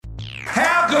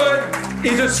good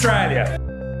is Australia?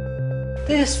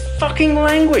 This fucking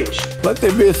language. Let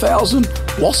there be 1,000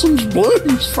 blossoms bloom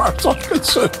as far as I'm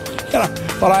concerned. You know,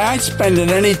 but I ain't spending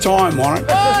any time on it.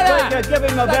 Speaker, give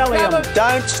him a Valium.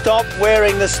 Don't stop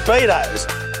wearing the Speedos.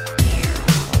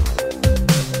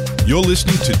 You're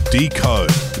listening to Decode,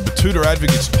 the Batuta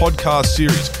Advocates podcast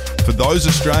series for those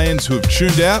Australians who have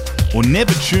tuned out or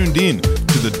never tuned in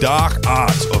to the dark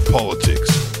arts of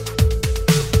politics.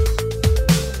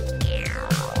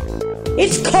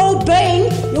 It's called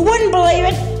being, you wouldn't believe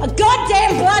it, a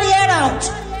goddamn bloody adult.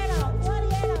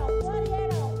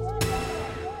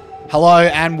 Hello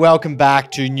and welcome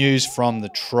back to News from the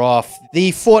Trough,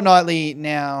 the fortnightly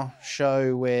now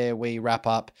show where we wrap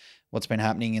up what's been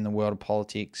happening in the world of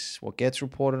politics, what gets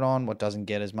reported on, what doesn't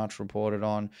get as much reported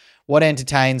on, what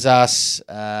entertains us,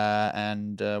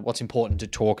 and what's important to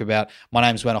talk about. My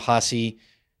name's Wendell Hussey.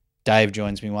 Dave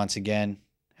joins me once again.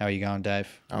 How are you going, Dave?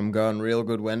 I'm going real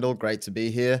good, Wendell. Great to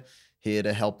be here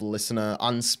to help the listener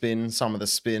unspin some of the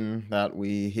spin that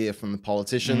we hear from the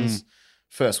politicians.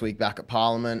 First week back at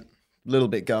Parliament, a little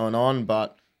bit going on,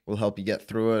 but we'll help you get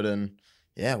through it and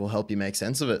we'll help you make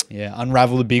sense of it. Yeah,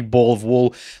 unravel the big ball of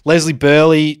wool. Leslie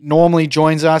Burley normally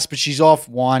joins us, but she's off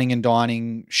whining and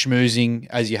dining, schmoozing,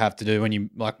 as you have to do when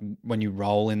you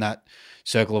roll in that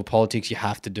circle of politics. You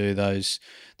have to do those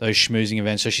schmoozing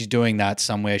events. So she's doing that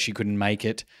somewhere. She couldn't make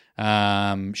it.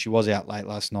 She was out late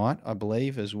last night, I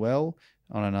believe, as well,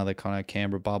 on another kind of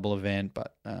Canberra bubble event.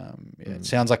 But it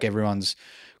sounds like everyone's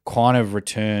kind of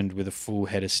returned with a full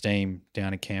head of steam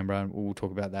down in Canberra. We'll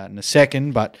talk about that in a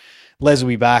second. But Les will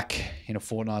be back in a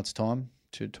fortnight's time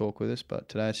to talk with us. But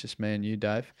today it's just me and you,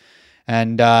 Dave.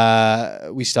 And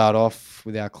we start off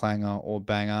with our clanger or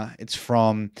banger. It's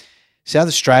from South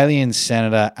Australian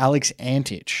Senator Alex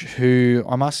Antich, who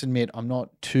I must admit I'm not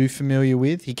too familiar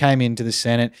with. He came into the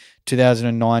Senate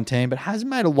 2019, but hasn't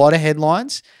made a lot of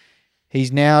headlines.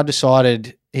 He's now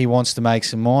decided he wants to make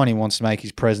some more and he wants to make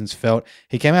his presence felt.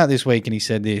 He came out this week and he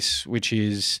said this, which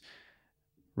is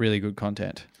really good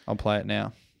content. I'll play it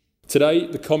now. Today,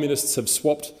 the communists have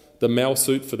swapped the Mao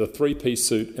suit for the three-piece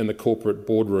suit in the corporate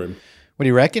boardroom. What do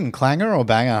you reckon, clanger or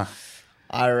banger?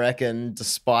 I reckon,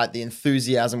 despite the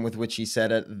enthusiasm with which he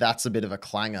said it, that's a bit of a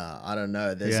clanger. I don't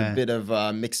know. There's a bit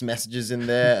of mixed messages in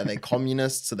there. Are they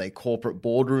communists? Are they corporate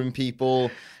boardroom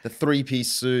people? The three-piece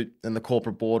suit in the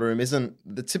corporate boardroom isn't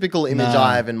the typical image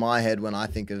I have in my head when I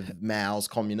think of Mao's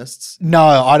communists. No,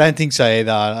 I don't think so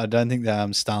either. I don't think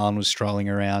that Stalin was strolling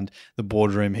around the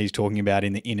boardroom he's talking about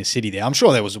in the inner city there. I'm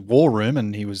sure there was a war room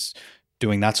and he was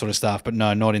doing that sort of stuff, but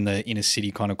no, not in the inner city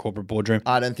kind of corporate boardroom.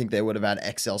 I don't think they would have had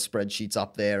Excel spreadsheets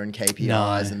up there and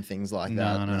KPIs and things like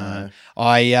that. No.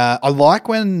 I like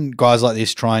when guys like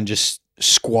this try and just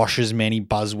squash as many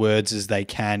buzzwords as they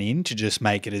can in to just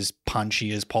make it as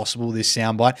punchy as possible, this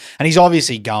soundbite. And he's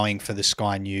obviously going for the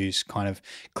Sky News kind of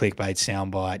clickbait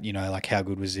soundbite, you know, like how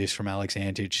good was this from Alex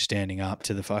Antich standing up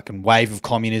to the fucking wave of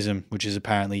communism, which is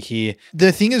apparently here.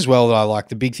 The thing as well that I like,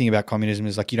 the big thing about communism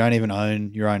is like you don't even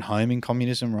own your own home in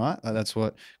communism, right? Like that's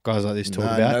what guys like this talk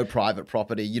about. No private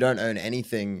property. You don't own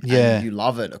anything and you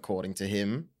love it, according to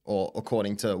him. Or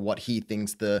according to what he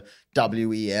thinks the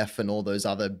WEF and all those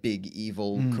other big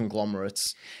evil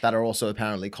conglomerates that are also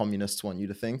apparently communists want you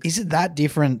to think. Is it that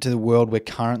different to the world we're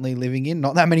currently living in?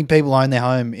 Not that many people own their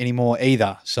home anymore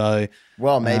either. So,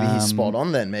 well, maybe he's spot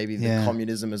on then. Maybe the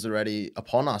communism is already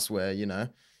upon us where, you know,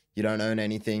 you don't own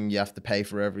anything. You have to pay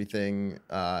for everything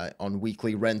on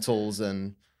weekly rentals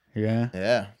and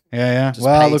Yeah. Just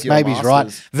well, look, maybe masters. he's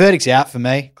right. Verdict's out for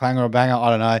me. Clanger or banger, I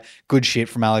don't know. Good shit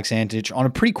from Alex Antich on a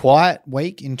pretty quiet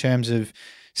week in terms of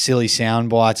silly sound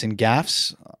bites and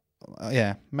gaffes.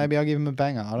 Maybe I'll give him a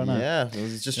banger. I don't know. Yeah,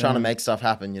 he's just trying to make stuff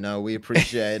happen, you know. We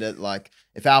appreciate it. Like,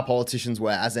 if our politicians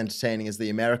were as entertaining as the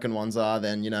American ones are,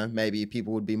 then, you know, maybe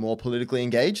people would be more politically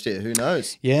engaged here. Who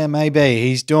knows? Yeah, maybe.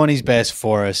 He's doing his best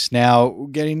for us. Now, we'll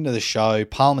get into the show.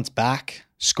 Parliament's back.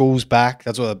 School's back.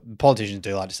 That's what politicians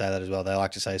do like to say that as well. They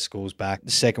like to say school's back.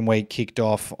 The second week kicked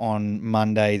off on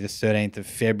Monday, the 13th of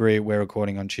February. We're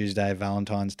recording on Tuesday,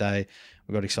 Valentine's Day.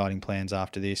 We've got exciting plans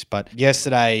after this. But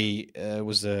yesterday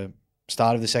was the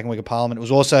start of the second week of Parliament. It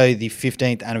was also the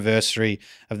 15th anniversary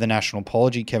of the National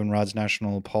Apology, Kevin Rudd's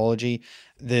National Apology.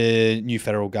 The new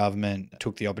federal government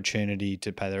took the opportunity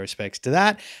to pay their respects to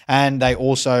that, and they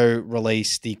also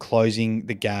released the Closing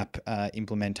the Gap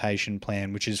implementation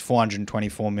plan, which is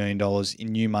 $424 million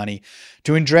in new money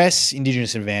to address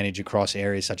Indigenous advantage across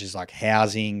areas such as like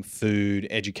housing, food,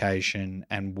 education,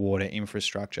 and water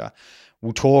infrastructure.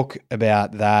 We'll talk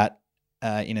about that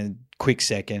in a quick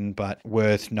second, but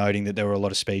worth noting that there were a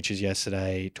lot of speeches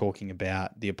yesterday talking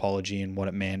about the apology and what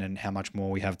it meant and how much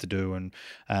more we have to do and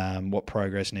what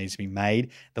progress needs to be made.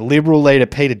 The Liberal leader,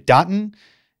 Peter Dutton,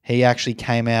 he actually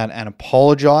came out and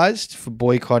apologised for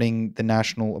boycotting the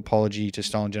national apology to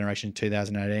Stolen Generation in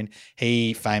 2018.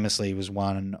 He famously was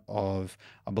one of,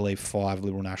 I believe, 5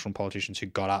 Liberal national politicians who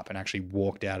got up and actually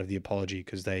walked out of the apology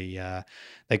because they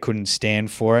couldn't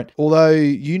stand for it. Although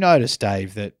you noticed,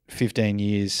 Dave, that 15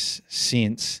 years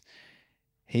since,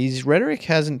 his rhetoric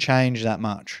hasn't changed that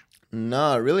much.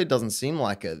 No, it really doesn't seem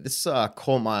like it. This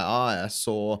caught my eye. I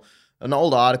saw an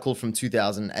old article from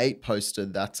 2008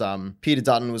 posted that Peter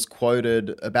Dutton was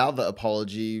quoted about the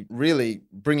apology, really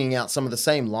bringing out some of the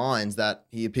same lines that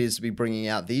he appears to be bringing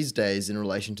out these days in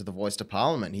relation to the voice to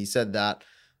Parliament. He said that,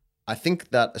 I think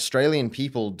that Australian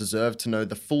people deserve to know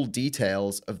the full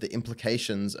details of the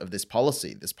implications of this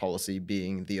policy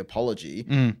being the apology,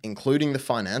 including the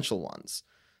financial ones.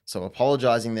 So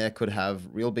apologising there could have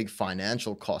real big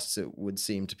financial costs, it would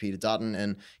seem, to Peter Dutton.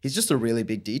 And he's just a really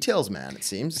big details man, it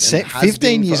seems.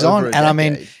 15 years on. And I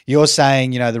mean, you're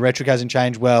saying, the rhetoric hasn't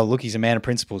changed. Well, look, he's a man of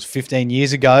principles. 15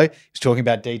 years ago, he was talking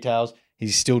about details.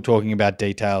 He's still talking about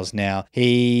details now.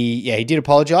 He did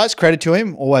apologise. Credit to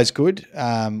him. Always good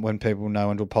when people know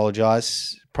when to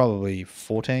apologise. Probably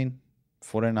 14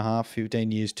 and a half,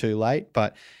 15 years too late.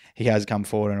 But he has come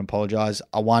forward and apologised.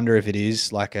 I wonder if it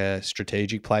is like a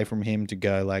strategic play from him to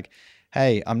go like,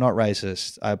 hey, I'm not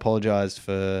racist. I apologised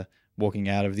for walking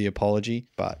out of the apology.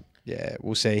 But yeah,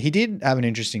 we'll see. He did have an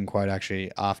interesting quote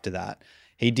actually after that.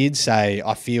 He did say,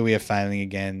 I fear we are failing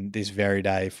again this very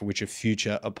day for which a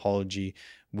future apology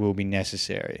will be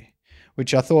necessary,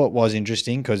 which I thought was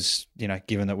interesting because,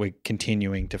 given that we're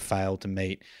continuing to fail to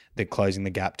meet the closing the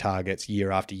gap targets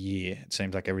year after year, it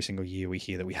seems like every single year we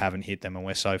hear that we haven't hit them and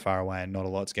we're so far away and not a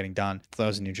lot's getting done. That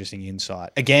was an interesting insight.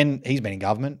 Again, he's been in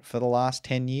government for the last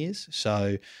 10 years,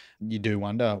 so you do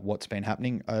wonder what's been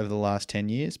happening over the last 10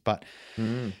 years. But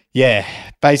yeah,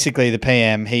 basically the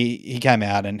PM, he came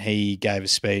out and he gave a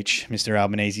speech, Mr.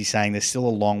 Albanese, saying there's still a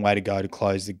long way to go to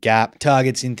close the gap.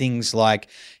 Targets in things like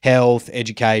health,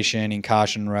 education,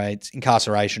 incarceration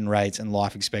rates and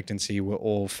life expectancy were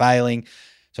all failing.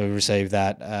 So we received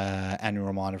that annual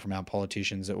reminder from our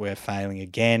politicians that we're failing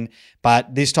again.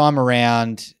 But this time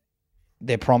around,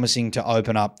 they're promising to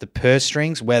open up the purse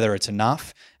strings, whether it's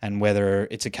enough and whether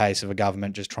it's a case of a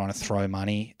government just trying to throw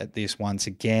money at this once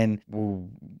again will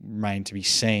remain to be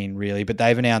seen, really. But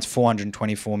they've announced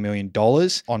 $424 million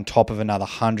on top of another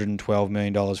 $112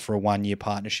 million for a one-year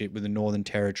partnership with the Northern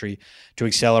Territory to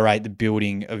accelerate the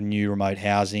building of new remote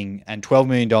housing and $12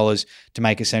 million to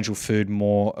make essential food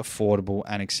more affordable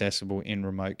and accessible in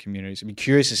remote communities. I'd be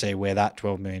curious to see where that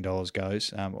 $12 million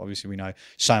goes. Obviously, we know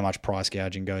so much price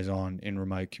gouging goes on in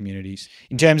remote communities.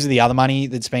 In terms of the other money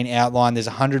that's been outlined, there's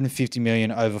 $150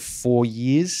 million over 4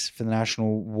 years for the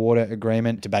National Water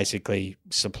Agreement to basically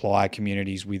supply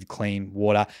communities with clean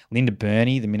water. Linda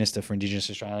Burney, the Minister for Indigenous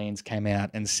Australians, came out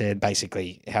and said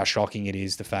basically how shocking it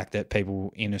is the fact that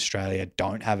people in Australia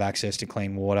don't have access to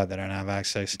clean water. They don't have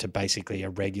access to basically a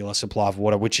regular supply of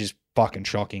water, which is fucking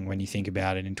shocking when you think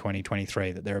about it in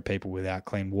 2023 that there are people without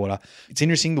clean water. It's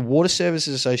interesting. The Water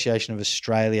Services Association of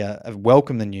Australia have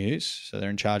welcomed the news, so they're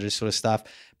in charge of this sort of stuff,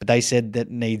 but they said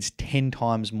that needs 10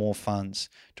 times more funds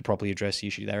to properly address the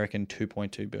issue. They reckon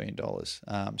 $2.2 billion.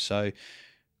 So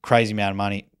crazy amount of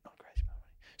money. Not crazy amount of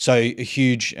money. So a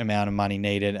huge amount of money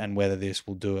needed, and whether this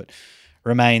will do it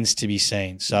remains to be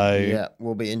seen. So yeah,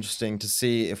 will be interesting to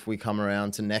see if we come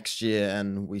around to next year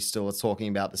and we still are talking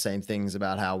about the same things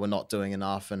about how we're not doing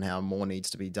enough and how more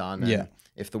needs to be done. And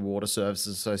if the Water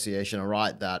Services Association are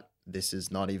right that this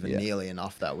is not even nearly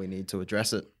enough, that we need to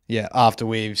address it. Yeah, after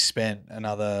we've spent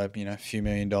another few $1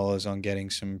 million on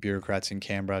getting some bureaucrats in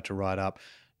Canberra to write up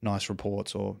nice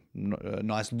reports or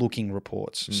nice looking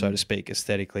reports, so to speak,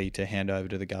 aesthetically to hand over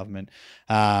to the government.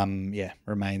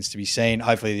 Remains to be seen.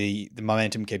 Hopefully the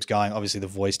momentum keeps going. Obviously the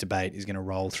voice debate is going to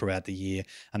roll throughout the year,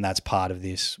 and that's part of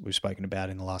this. We've spoken about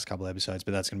in the last couple of episodes,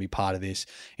 but that's going to be part of this,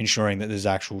 ensuring that there's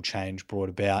actual change brought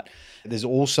about. There's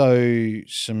also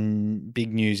some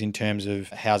big news in terms of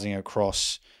housing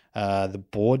across the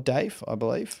board, Dave, I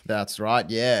believe. That's right,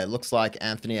 yeah. It looks like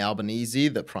Anthony Albanese,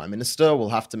 the Prime Minister, will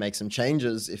have to make some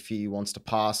changes if he wants to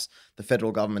pass the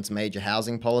federal government's major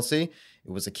housing policy.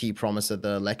 It was a key promise of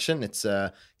the election. It's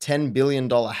a $10 billion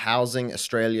Housing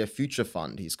Australia Future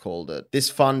Fund, he's called it. This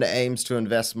fund aims to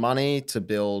invest money to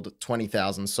build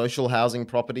 20,000 social housing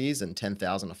properties and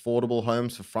 10,000 affordable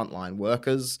homes for frontline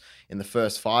workers in the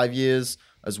first 5 years,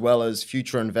 as well as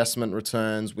future investment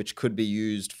returns, which could be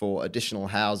used for additional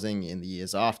housing in the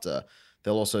years after.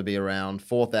 There'll also be around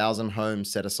 4,000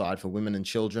 homes set aside for women and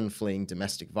children fleeing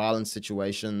domestic violence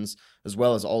situations, as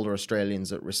well as older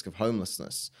Australians at risk of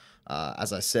homelessness.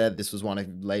 As I said, this was one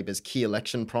of Labor's key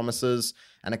election promises,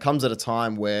 and it comes at a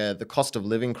time where the cost of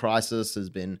living crisis has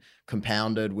been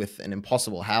compounded with an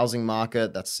impossible housing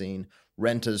market that's seen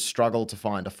renters struggle to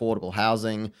find affordable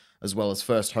housing, as well as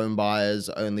first home buyers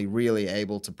only really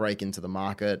able to break into the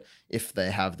market if they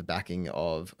have the backing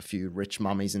of a few rich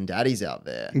mummies and daddies out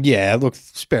there. Yeah, look,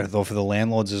 spare a thought for the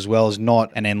landlords as well. Is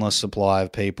not an endless supply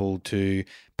of people to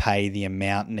pay the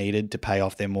amount needed to pay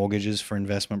off their mortgages for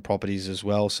investment properties as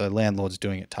well. So landlords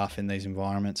doing it tough in these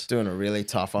environments. Doing it really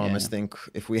tough. I almost think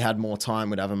if we had more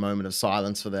time, we'd have a moment of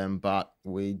silence for them, but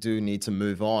we do need to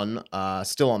move on.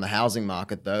 Still on the housing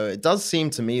market though, it does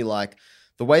seem to me like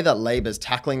the way that Labor's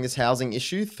tackling this housing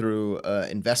issue through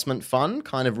an investment fund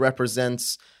kind of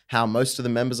represents how most of the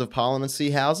members of parliament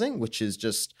see housing, which is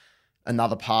just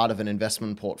another part of an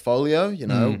investment portfolio. You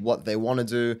know, what they want to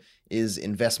do is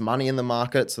invest money in the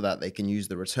market so that they can use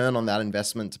the return on that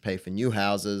investment to pay for new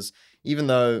houses, even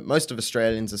though most of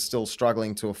Australians are still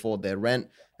struggling to afford their rent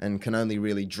and can only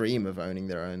really dream of owning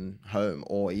their own home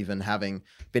or even having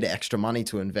a bit of extra money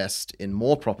to invest in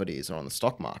more properties or on the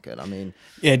stock market. I mean,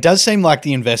 yeah, it does seem like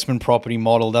the investment property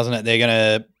model, doesn't it? They're going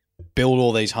to build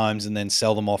all these homes and then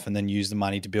sell them off and then use the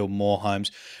money to build more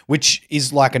homes, which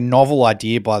is like a novel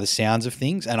idea by the sounds of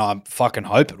things. And I fucking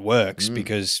hope it works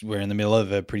because we're in the middle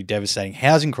of a pretty devastating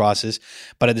housing crisis.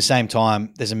 But at the same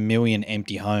time, there's 1 million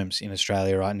empty homes in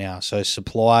Australia right now. So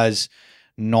supplies,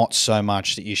 not so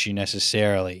much the issue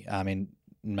necessarily. I mean,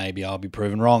 maybe I'll be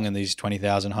proven wrong and these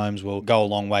 20,000 homes will go a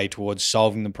long way towards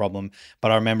solving the problem.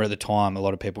 But I remember at the time, a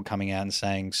lot of people coming out and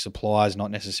saying supply is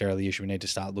not necessarily the issue. We need to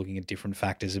start looking at different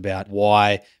factors about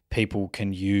why people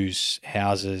can use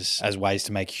houses as ways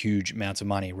to make huge amounts of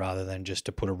money rather than just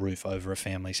to put a roof over a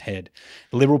family's head.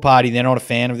 The Liberal Party, they're not a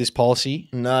fan of this policy.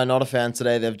 No, not a fan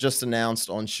today. They've just announced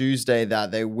on Tuesday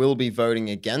that they will be voting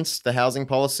against the housing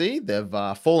policy. They've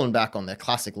fallen back on their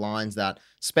classic lines that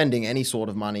spending any sort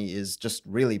of money is just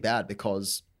really bad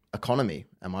because economy,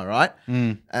 am I right?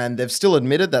 And they've still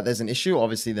admitted that there's an issue.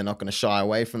 Obviously, they're not going to shy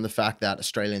away from the fact that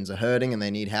Australians are hurting and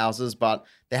they need houses, but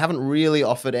they haven't really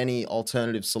offered any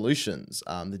alternative solutions.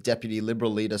 The Deputy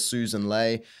Liberal leader, Susan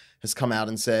Ley, has come out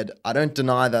and said, I don't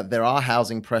deny that there are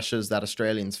housing pressures that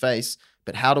Australians face,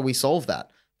 but how do we solve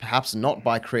that? Perhaps not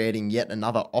by creating yet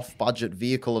another off-budget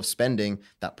vehicle of spending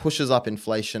that pushes up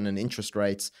inflation and interest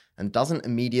rates and doesn't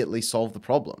immediately solve the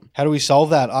problem. How do we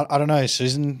solve that? I don't know,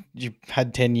 Susan. You've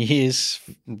had 10 years,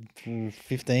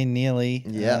 15 nearly.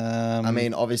 Yeah. I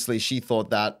mean, obviously she thought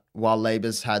that while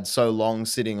Labor's had so long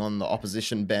sitting on the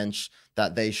opposition bench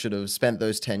that they should have spent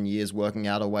those 10 years working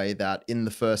out a way that in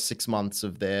the first 6 months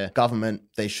of their government,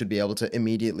 they should be able to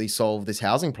immediately solve this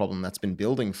housing problem that's been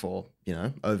building for, you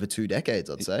know, over 2 decades,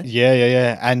 I'd say.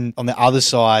 Yeah. And on the other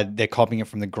side, they're copying it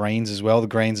from the Greens as well. The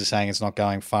Greens are saying it's not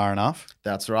going far enough.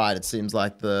 That's right. It seems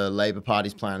like the Labor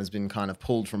Party's plan has been kind of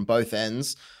pulled from both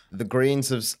ends. The Greens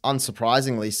have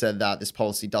unsurprisingly said that this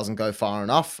policy doesn't go far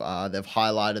enough. They've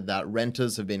highlighted that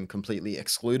renters have been completely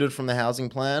excluded from the housing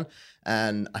plan.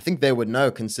 And I think they would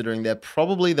know, considering they're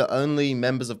probably the only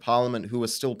members of parliament who are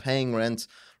still paying rent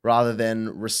rather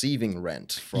than receiving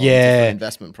rent from different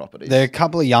investment properties. There are a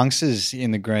couple of youngsters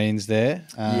in the Greens there.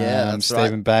 That's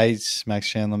Stephen right. Bates, Max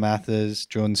Chandler-Mathers,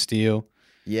 Jordan Steele.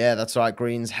 Yeah, that's right.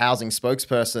 Greens housing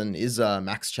spokesperson is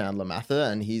Max Chandler-Mather,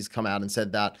 and he's come out and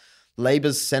said that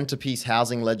Labor's centrepiece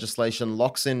housing legislation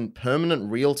locks in permanent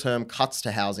real-term cuts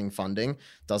to housing funding,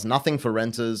 does nothing for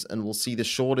renters, and will see the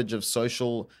shortage of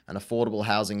social and affordable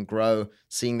housing grow,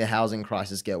 seeing the housing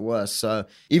crisis get worse. So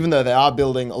even though they are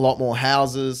building a lot more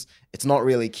houses, it's not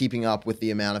really keeping up with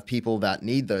the amount of people that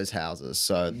need those houses.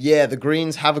 So yeah, the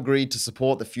Greens have agreed to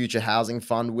support the Future Housing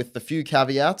Fund with the few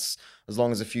caveats, as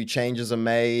long as a few changes are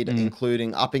made,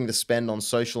 including upping the spend on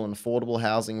social and affordable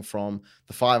housing from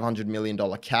the $500 million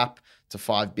cap to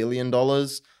 $5 billion.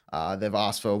 They've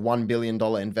asked for a $1 billion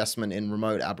investment in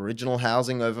remote Aboriginal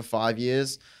housing over 5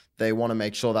 years. They want to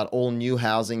make sure that all new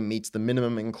housing meets the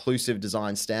minimum inclusive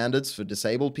design standards for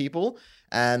disabled people.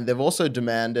 And they've also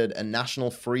demanded a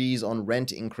national freeze on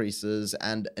rent increases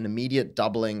and an immediate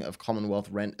doubling of Commonwealth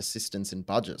rent assistance in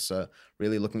budget. So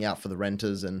really looking out for the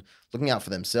renters and looking out for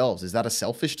themselves. Is that a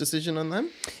selfish decision on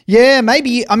them? Yeah,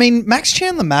 maybe. I mean, Max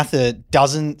Chandler-Mather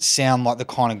doesn't sound like the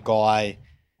kind of guy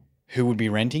who would be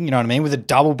renting, you know what I mean? With a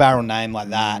double barrel name like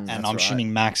that, and I'm right.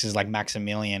 assuming Max is like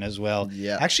Maximilian as well.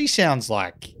 Yeah. Actually sounds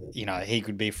like, you know, he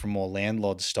could be from more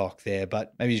landlord stock there,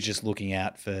 but maybe he's just looking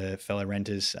out for fellow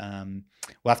renters.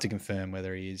 We'll have to confirm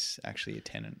whether he is actually a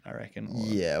tenant, I reckon.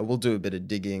 Yeah, we'll do a bit of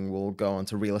digging. We'll go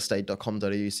onto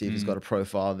realestate.com.au, see if he's got a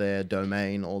profile there,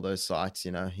 domain, all those sites.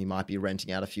 You know, he might be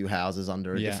renting out a few houses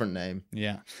under a different name.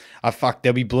 Yeah.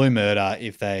 There'll be blue murder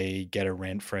if they get a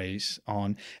rent freeze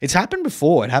on. It's happened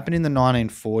before. It happened in the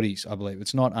 1940s, I believe.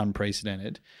 It's not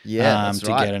unprecedented. Yeah, that's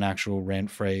to right. get an actual rent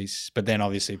freeze. But then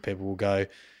obviously people will go,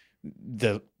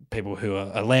 the people who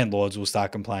are landlords will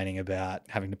start complaining about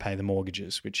having to pay the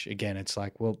mortgages, which again, it's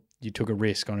like, well, you took a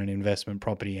risk on an investment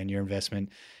property and your investment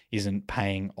isn't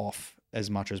paying off as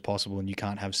much as possible, and you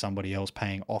can't have somebody else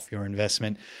paying off your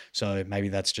investment. So maybe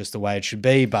that's just the way it should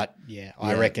be. But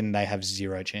I reckon they have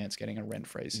zero chance getting a rent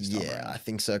freeze this time around. I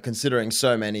think so. Considering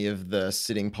so many of the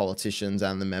sitting politicians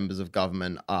and the members of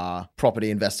government are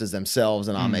property investors themselves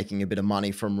and are making a bit of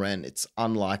money from rent, it's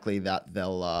unlikely that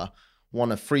they'll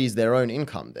want to freeze their own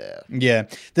income there. Yeah.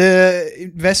 The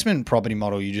investment property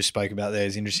model you just spoke about there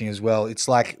is interesting as well. It's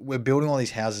like we're building all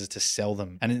these houses to sell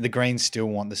them, and the Greens still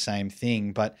want the same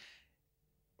thing. But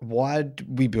why are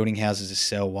we building houses to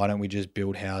sell? Why don't we just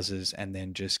build houses and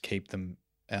then just keep them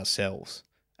ourselves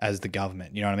as the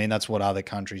government? You know what I mean? That's what other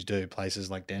countries do.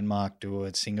 Places like Denmark do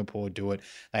it, Singapore do it.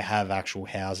 They have actual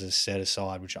houses set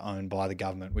aside which are owned by the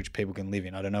government, which people can live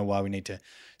in. I don't know why we need to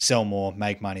sell more,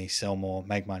 make money, sell more,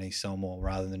 make money, sell more,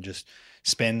 rather than just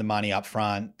spend the money up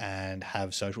front and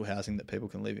have social housing that people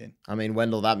can live in. I mean,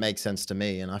 Wendell, that makes sense to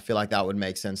me. And I feel like that would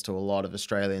make sense to a lot of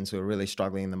Australians who are really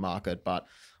struggling in the market. But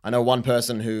I know one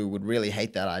person who would really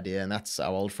hate that idea, and that's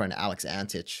our old friend Alex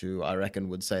Antich, who I reckon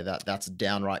would say that that's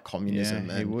downright communism.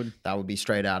 Yeah, he would. That would be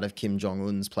straight out of Kim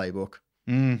Jong-un's playbook.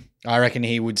 I reckon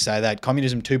he would say that.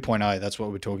 Communism 2.0, that's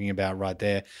what we're talking about right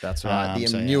there. That's right.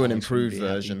 The new and improved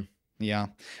version. Yeah.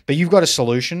 But you've got a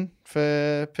solution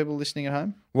for people listening at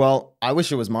home? Well, I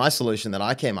wish it was my solution that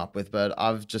I came up with, but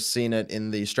I've just seen it in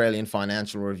the Australian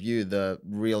Financial Review, the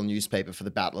real newspaper for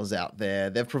the battlers out there.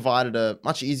 They've provided a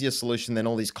much easier solution than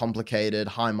all these complicated,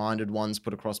 high-minded ones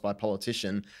put across by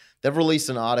politicians. They've released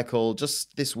an article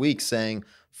just this week saying,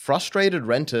 frustrated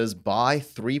renters buy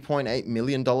 $3.8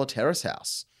 million terrace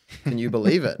house. Can you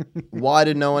believe it? Why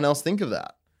did no one else think of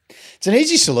that? It's an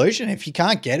easy solution. If you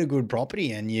can't get a good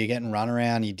property and you're getting run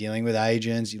around, you're dealing with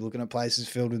agents, you're looking at places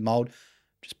filled with mold,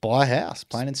 just buy a house,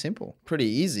 plain and simple. Pretty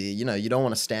easy. You know, you don't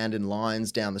want to stand in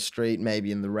lines down the street,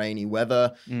 maybe in the rainy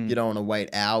weather. You don't want to wait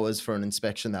hours for an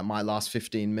inspection that might last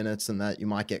 15 minutes and that you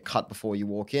might get cut before you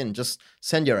walk in. Just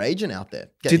send your agent out there.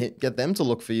 Get them to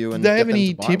look for you. And did they have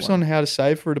any tips on how to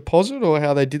save for a deposit, or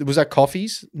how they did? Was that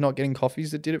coffees, not getting coffees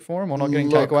that did it for them, or not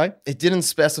getting takeaway? It didn't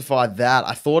specify that.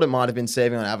 I thought it might have been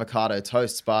saving on avocado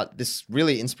toasts, but this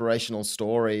really inspirational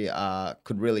story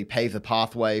could really pave the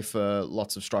pathway for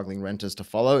lots of struggling renters to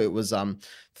follow. It was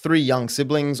 3 young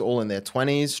siblings, all in their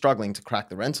 20s, struggling to crack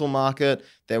the rental market.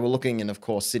 They were looking in, of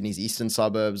course, Sydney's eastern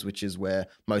suburbs, which is where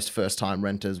most first-time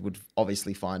renters would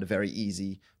obviously find a very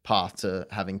easy path to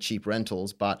having cheap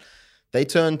rentals. But they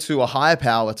turned to a higher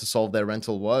power to solve their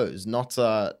rental woes, not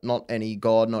any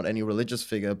god, not any religious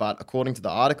figure, but according to the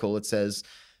article, it says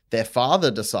their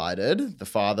father decided, the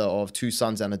father of 2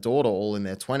 sons and a daughter, all in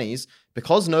their 20s,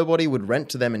 because nobody would rent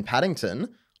to them in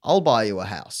Paddington, I'll buy you a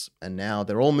house. And now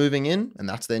they're all moving in, and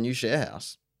that's their new share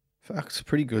house. Fuck, it's a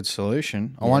pretty good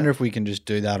solution. I wonder if we can just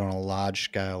do that on a large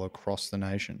scale across the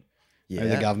nation. Yeah.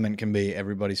 Maybe the government can be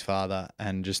everybody's father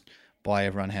and just buy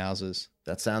everyone houses.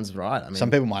 That sounds right. I mean,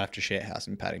 some people might have to share a house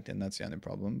in Paddington. That's the only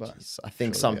problem. But I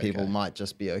think some people might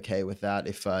just be okay with that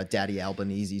if Daddy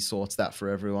Albanese sorts that for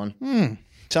everyone.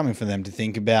 Something for them to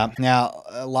think about. Now,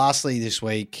 lastly this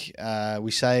week,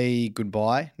 we say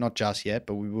goodbye, not just yet,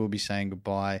 but we will be saying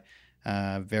goodbye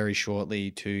very shortly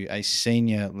to a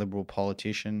senior Liberal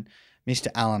politician, Mr.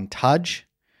 Alan Tudge.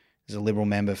 He's a Liberal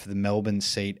member for the Melbourne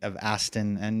seat of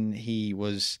Aston, and he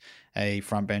was a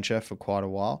frontbencher for quite a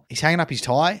while. He's hanging up his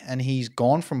tie, and he's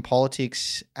gone from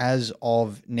politics as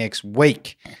of next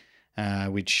week,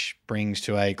 which brings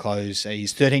to a close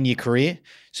his 13-year career.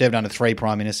 Served under 3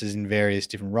 prime ministers in various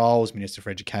different roles: Minister for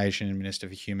Education, Minister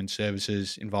for Human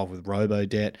Services, involved with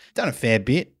robo-debt. Done a fair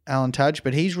bit, Alan Tudge,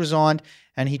 but he's resigned,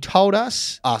 and he told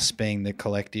us being the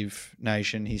collective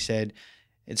nation, he said,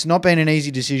 "It's not been an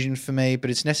easy decision for me, but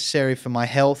it's necessary for my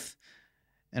health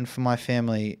and for my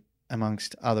family,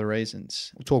 amongst other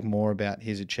reasons." We'll talk more about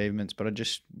his achievements, but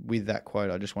with that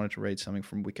quote, I just wanted to read something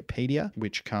from Wikipedia,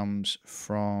 which comes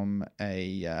from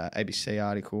a ABC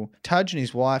article. Tudge and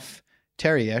his wife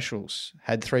Terry Eschels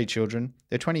had 3 children.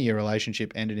 Their 20-year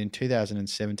relationship ended in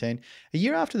 2017, a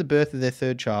year after the birth of their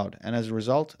 3rd child, and as a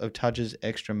result of Tudge's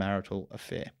extramarital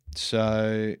affair.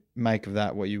 So make of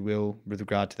that what you will with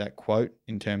regard to that quote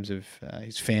in terms of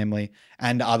his family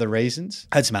and other reasons.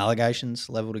 Had some allegations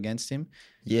leveled against him.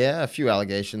 Yeah, a few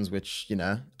allegations which,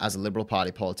 as a Liberal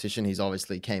Party politician, he's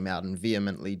obviously came out and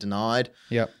vehemently denied.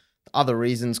 Yep. Other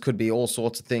reasons could be all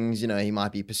sorts of things. He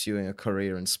might be pursuing a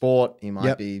career in sport. He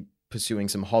might be pursuing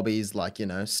some hobbies like,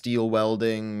 steel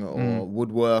welding or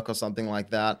woodwork or something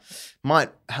like that. Might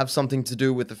have something to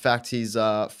do with the fact he's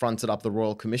fronted up the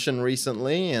Royal Commission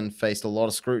recently and faced a lot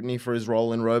of scrutiny for his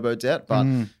role in robo-debt, but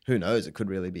who knows? It could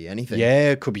really be anything.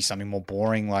 Yeah, it could be something more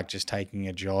boring like just taking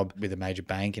a job with a major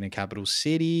bank in a capital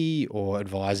city or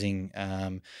advising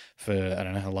for, I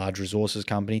don't know, a large resources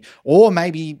company. Or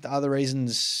maybe the other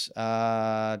reasons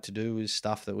to do with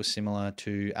stuff that was similar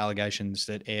to allegations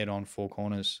that aired on Four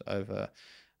Corners over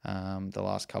the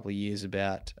last couple of years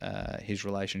about his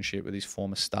relationship with his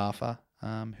former staffer,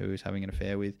 who he was having an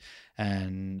affair with,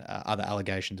 and other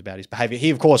allegations about his behaviour. He,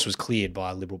 of course, was cleared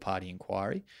by a Liberal Party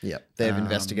inquiry. Yeah, they've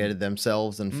investigated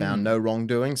themselves and found no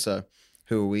wrongdoing, so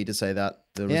who are we to say that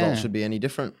the result should be any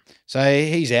different? So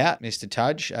he's out, Mr.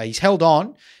 Tudge. He's held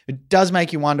on. It does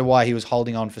make you wonder why he was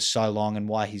holding on for so long and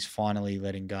why he's finally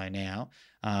letting go now.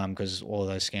 Because all of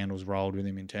those scandals rolled with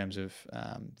him in terms of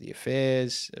the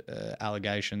affairs,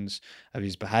 allegations of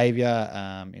his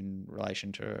behaviour in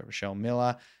relation to Rochelle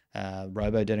Miller,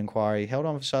 robo-debt inquiry. Held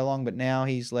on for so long, but now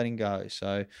he's letting go.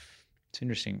 So it's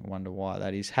interesting. I wonder why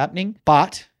that is happening.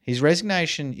 But his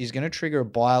resignation is going to trigger a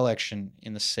by-election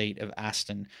in the seat of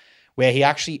Aston, where he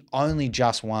actually only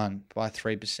just won by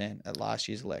 3% at last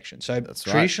year's election. So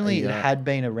traditionally it had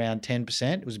been around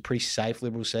 10%. It was a pretty safe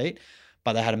Liberal seat,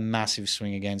 but they had a massive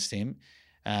swing against him,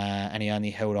 and he only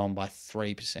held on by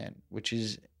 3%, which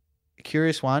is a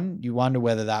curious one. You wonder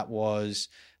whether that was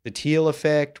the Teal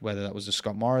effect, whether that was the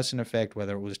Scott Morrison effect,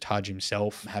 whether it was Tudge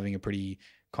himself having a pretty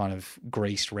kind of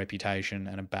greased reputation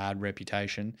and a bad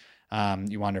reputation.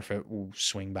 You wonder if it will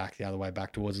swing back the other way,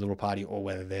 back towards the Liberal Party, or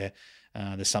whether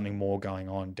there's something more going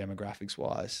on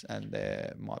demographics-wise, and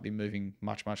they might be moving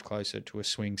much, much closer to a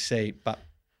swing seat. But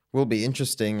will be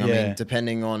interesting. I mean,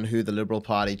 depending on who the Liberal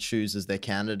Party chooses their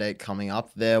candidate coming up,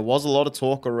 there was a lot of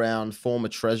talk around former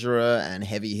treasurer and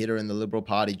heavy hitter in the Liberal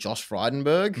Party, Josh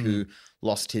Frydenberg, who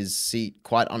lost his seat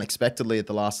quite unexpectedly at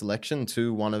the last election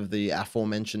to one of the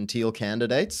aforementioned Teal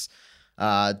candidates.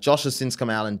 Josh has since come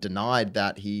out and denied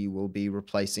that he will be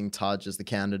replacing Tudge as the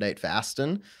candidate for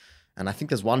Aston. And I think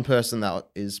there's one person that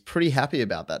is pretty happy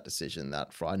about that decision,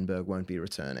 that Frydenberg won't be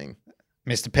returning.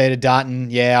 Mr. Peter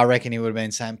Dutton, I reckon he would have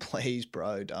been saying, please,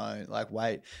 bro, don't.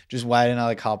 Just wait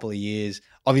another couple of years.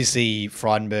 Obviously,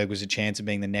 Frydenberg was a chance of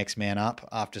being the next man up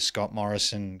after Scott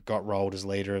Morrison got rolled as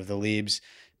leader of the Libs.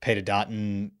 Peter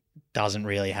Dutton doesn't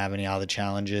really have any other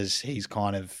challenges. He's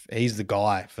the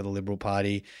guy for the Liberal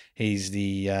Party. He's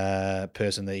the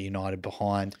person that united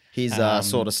behind. He's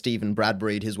sort of Stephen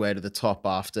Bradbury'd his way to the top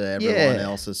after everyone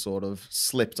else has sort of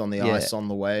slipped on the ice on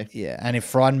the way. Yeah, and if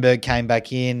Frydenberg came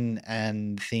back in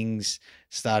and things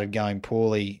started going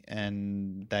poorly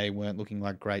and they weren't looking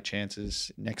like great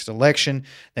chances next election,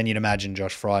 then you'd imagine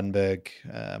Josh Frydenberg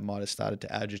might have started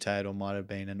to agitate or might have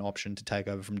been an option to take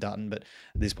over from Dutton. But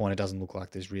at this point, it doesn't look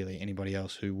like there's really anybody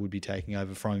else who would be taking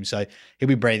over from him. So he'll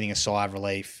be breathing a sigh of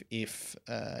relief if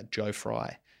Joe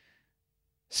Fry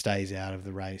stays out of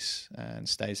the race and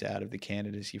stays out of the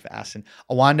candidacy for Aston.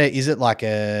 I wonder, is it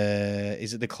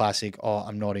the classic,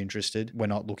 I'm not interested, we're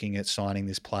not looking at signing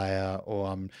this player, or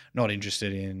I'm not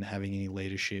interested in having any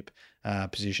leadership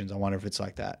positions. I wonder if it's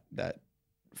like that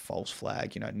false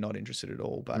flag, not interested at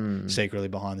all, but secretly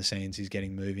behind the scenes he's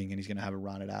getting moving and he's going to have a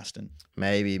run at Aston.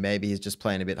 Maybe he's just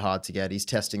playing a bit hard to get. He's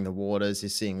testing the waters.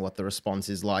 He's seeing what the response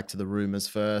is like to the rumours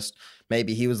first.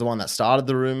 Maybe he was the one that started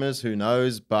the rumours, who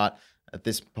knows, but at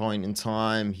this point in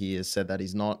time, he has said that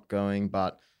he's not going,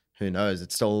 but who knows?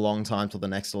 It's still a long time till the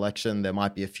next election. There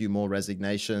might be a few more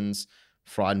resignations.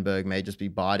 Frydenberg may just be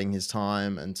biding his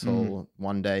time until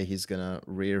one day he's going to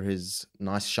rear his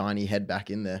nice shiny head back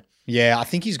in there. Yeah, I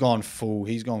think he's gone full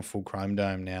Chrome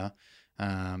Dome now,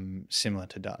 similar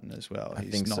to Dutton as well. I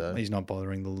think so. He's not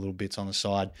bothering the little bits on the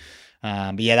side.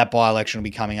 But that by-election will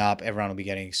be coming up. Everyone will be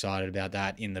getting excited about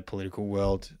that in the political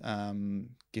world.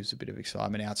 Gives a bit of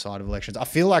excitement outside of elections. I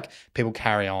feel like people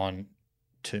carry on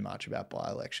too much about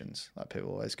by-elections. Like people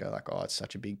always go like, it's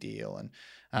such a big deal. And,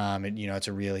 it's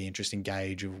a really interesting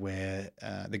gauge of where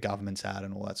the government's at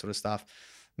and all that sort of stuff.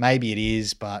 Maybe it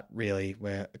is, but really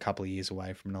we're a couple of years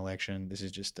away from an election. This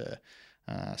is just a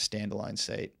standalone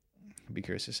seat. I'd be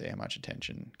curious to see how much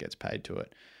attention gets paid to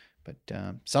it.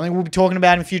 But something we'll be talking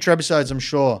about in future episodes, I'm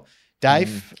sure.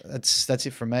 Dave, that's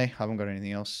it from me. I haven't got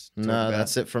anything else to talk about.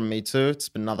 That's it from me too. It's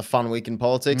been another fun week in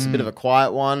politics. A bit of a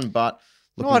quiet one, but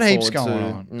not heaps going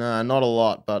on. No, not a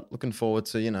lot, but looking forward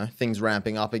to, things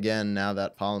ramping up again now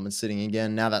that Parliament's sitting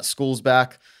again. Now that school's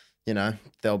back,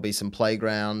 there'll be some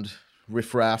playground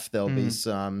riffraff. There'll be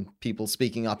some people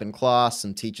speaking up in class,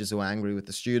 some teachers who are angry with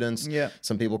the students. Yeah.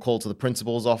 Some people call to the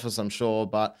principal's office, I'm sure,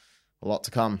 but a lot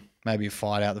to come. Maybe a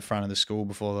fight out the front of the school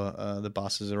before the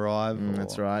buses arrive.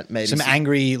 That's right. Maybe some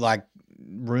angry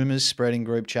rumors spreading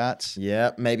group chats.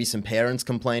 Yeah, maybe some parents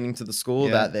complaining to the school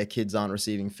that their kids aren't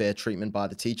receiving fair treatment by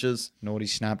the teachers. Naughty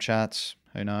Snapchats.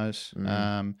 Who knows?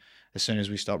 As soon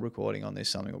as we stop recording on this,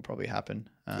 something will probably happen,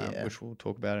 which we'll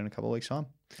talk about in a couple of weeks' time.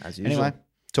 As usual. Anyway,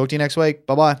 talk to you next week.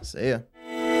 Bye-bye. See ya.